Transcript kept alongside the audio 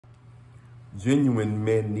Genuine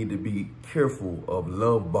men need to be careful of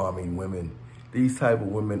love bombing women. These type of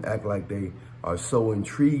women act like they are so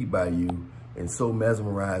intrigued by you and so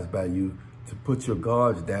mesmerized by you to put your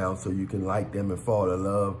guards down so you can like them and fall in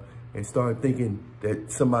love and start thinking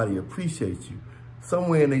that somebody appreciates you.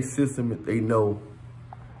 Somewhere in their system, they know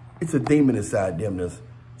it's a demon inside them that's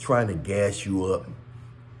trying to gas you up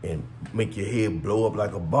and make your head blow up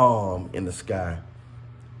like a bomb in the sky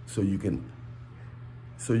so you can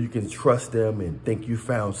trust them and think you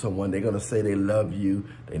found someone. They're gonna say they love you.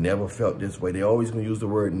 They never felt this way. They always gonna use the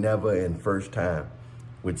word never and first time,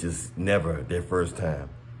 which is never their first time.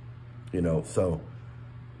 You know, so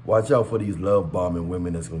watch out for these love bombing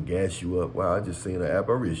women that's gonna gas you up. Wow, I just seen an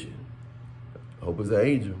apparition. Hope it's an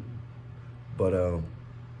angel. But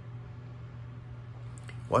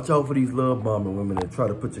watch out for these love bombing women that try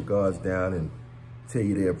to put your guards down and tell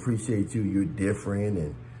you they appreciate you, you're different,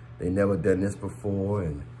 and they never done this before,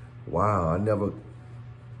 and wow, I never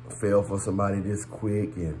fell for somebody this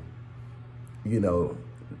quick, and you know,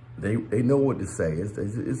 they know what to say. It's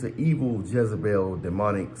an evil Jezebel,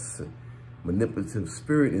 demonic, manipulative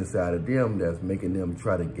spirit inside of them that's making them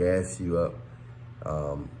try to gas you up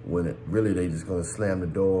when really they just gonna slam the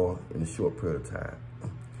door in a short period of time.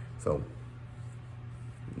 So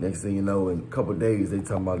next thing you know, in a couple of days, they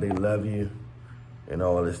talking about they love you and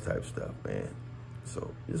all this type of stuff, man.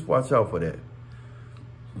 So just watch out for that.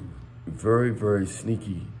 Very, very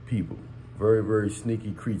sneaky people. Very, very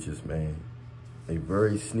sneaky creatures, man. They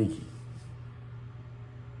very sneaky.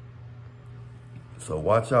 So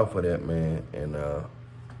watch out for that, man. And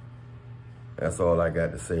that's all I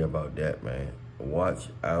got to say about that, man. Watch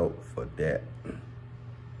out for that.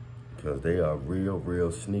 Because they are real,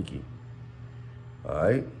 real sneaky. All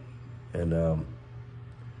right? And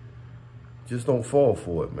just don't fall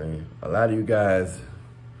for it, man. A lot of you guys,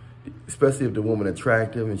 especially if the woman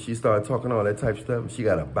attractive and she started talking all that type of stuff, and she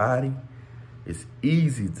got a body, it's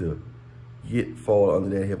easy to fall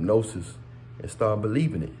under that hypnosis and start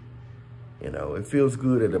believing it. You know, it feels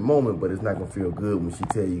good at the moment, but it's not gonna feel good when she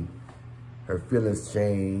tell you her feelings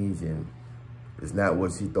change and it's not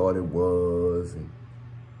what she thought it was. And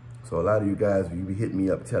so a lot of you guys, you be hitting me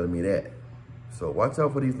up telling me that. So watch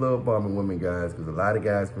out for these love bombing women, guys, because a lot of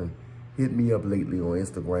guys been hitting me up lately on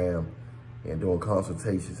Instagram and doing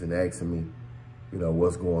consultations and asking me, you know,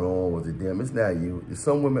 what's going on, was it them? It's not you.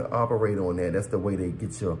 Some women operate on that. That's the way they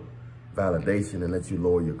get your validation and let you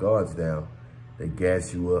lower your guards down. They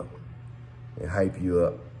gas you up and hype you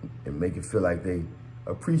up and make you feel like they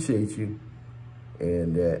appreciate you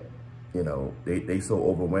and that, you know, they so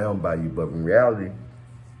overwhelmed by you. But in reality,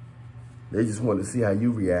 they just want to see how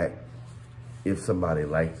you react if somebody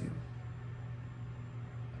likes you.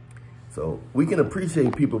 So we can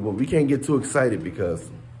appreciate people, but we can't get too excited because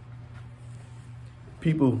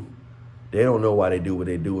people, they don't know why they do what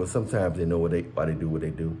they do, and sometimes they know why they do what they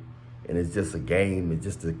do. And it's just a game, it's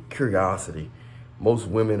just a curiosity. Most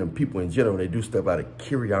women and people in general, they do stuff out of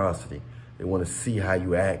curiosity. They want to see how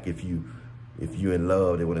you act if you're in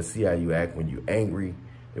love. They want to see how you act when you're angry.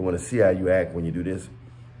 They want to see how you act when you do this.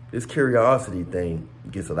 This curiosity thing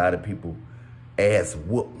gets a lot of people ass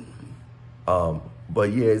whooped.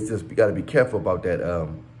 But yeah, it's just, you got to be careful about that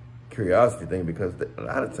curiosity thing because a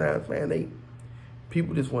lot of times, man,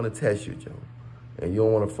 people just want to test you, Joe. And you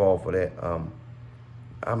don't want to fall for that.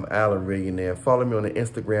 I'm Allan Reallionaire. Follow me on the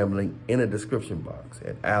Instagram link in the description box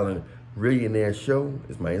at Allan Reallionaire Show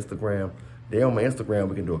is my Instagram. There on my Instagram,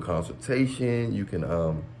 we can do a consultation. You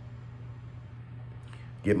can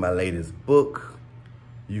get my latest book.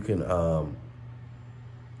 You can,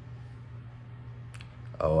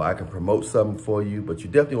 I can promote something for you, but you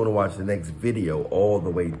definitely want to watch the next video all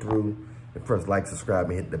the way through. And press like, subscribe,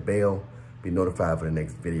 and hit the bell. Be notified for the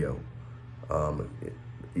next video. A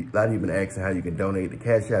lot of you have been asking how you can donate. The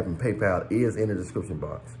Cash App and PayPal is in the description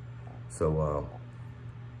box. So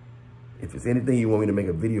if there's anything you want me to make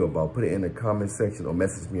a video about, put it in the comment section or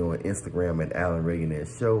message me on Instagram at Allan Reallionaire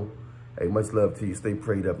Show. Hey, much love to you. Stay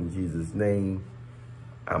prayed up in Jesus' name.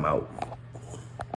 I'm out.